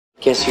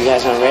Guess you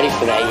guys aren't ready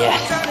for that yet.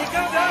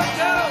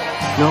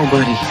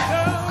 Nobody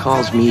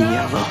calls me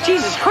yellow.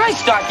 Jesus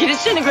Christ, Doc, you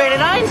disintegrated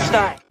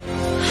Einstein.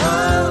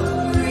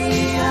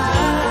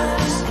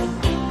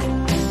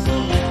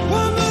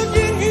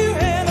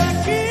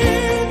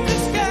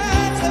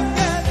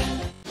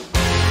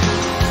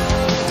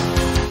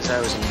 I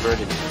was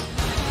inverted.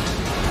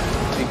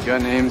 Think your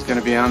name's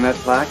gonna be on that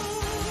plaque?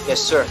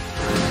 Yes, sir.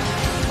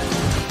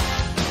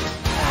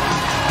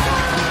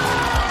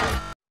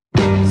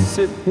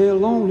 Sit here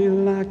lonely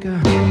like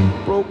a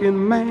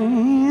broken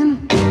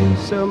man.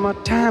 Sell my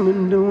time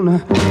and doing the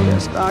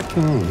best I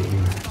can.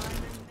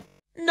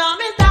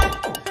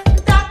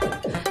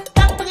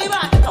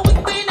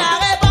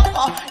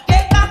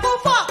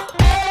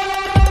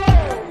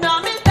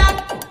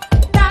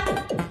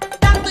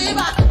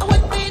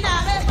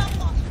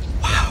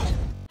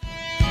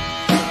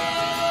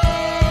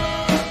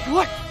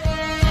 What?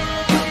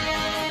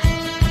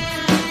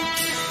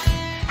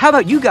 How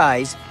about you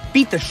guys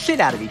beat the shit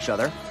out of each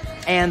other,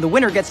 and the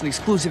winner gets an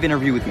exclusive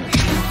interview with me?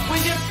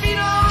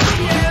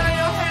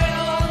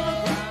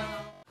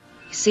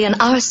 You see, in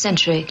our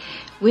century,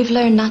 we've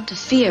learned not to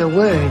fear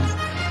words.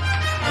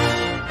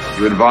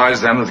 You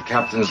advise them that the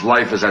captain's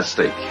life is at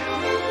stake.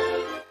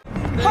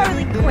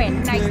 Harley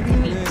Quinn, nice to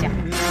meet you.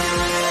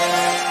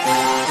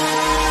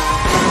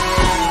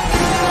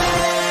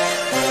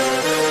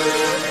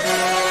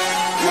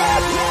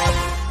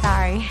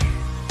 Sorry.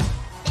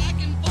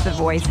 The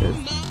voices.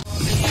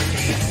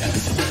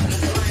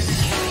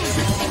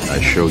 I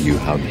show you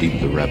how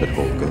deep the rabbit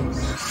hole goes.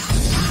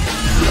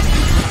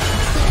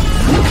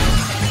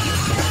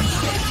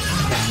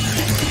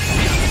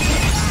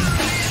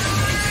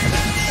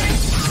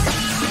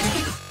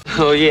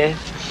 Oh, yeah?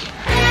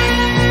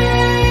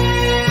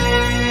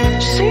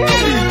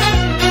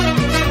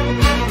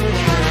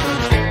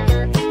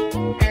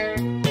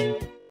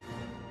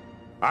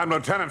 I'm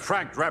Lieutenant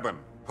Frank Drebin,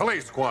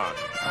 Police Squad.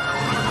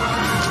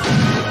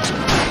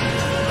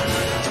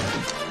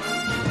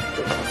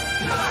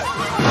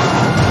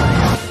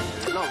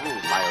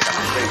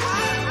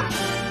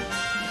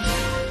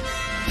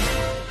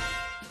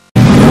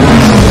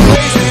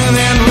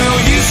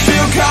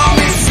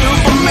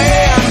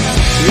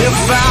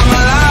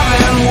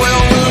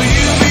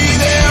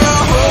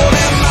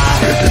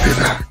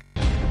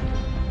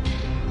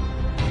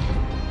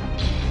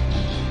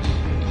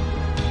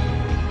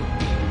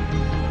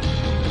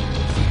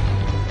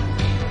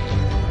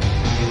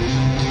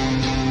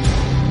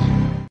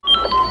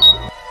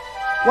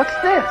 What's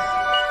this?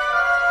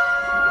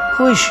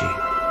 Who is she?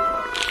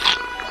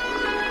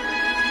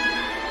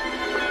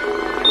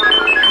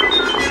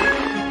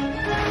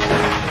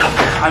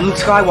 I'm Luke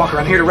Skywalker.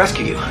 I'm here to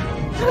rescue you. My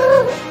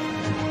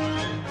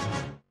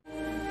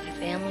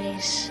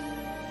family's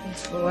in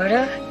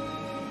Florida.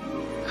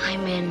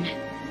 I'm in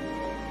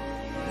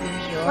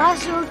New York.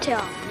 Plaza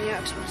Hotel, New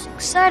York's most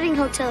exciting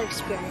hotel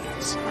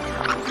experience.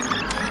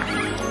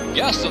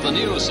 Guests of the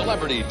new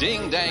celebrity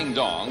Ding Dang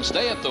Dong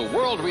stay at the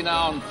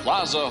world-renowned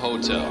Plaza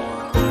Hotel.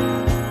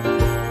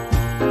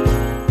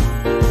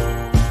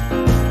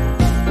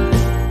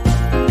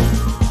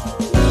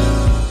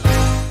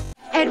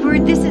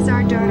 Edward, this is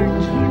our daughter,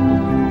 Kim.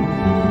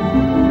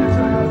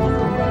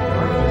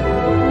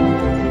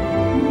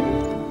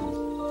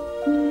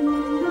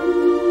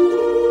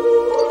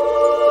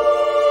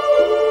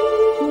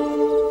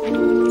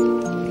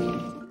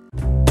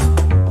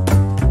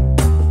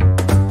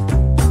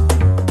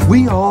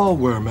 We all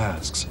wear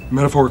masks,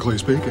 metaphorically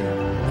speaking.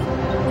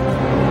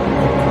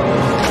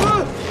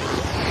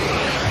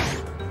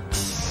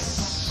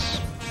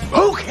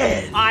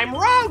 Hookhead! I'm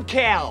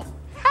Roadkill.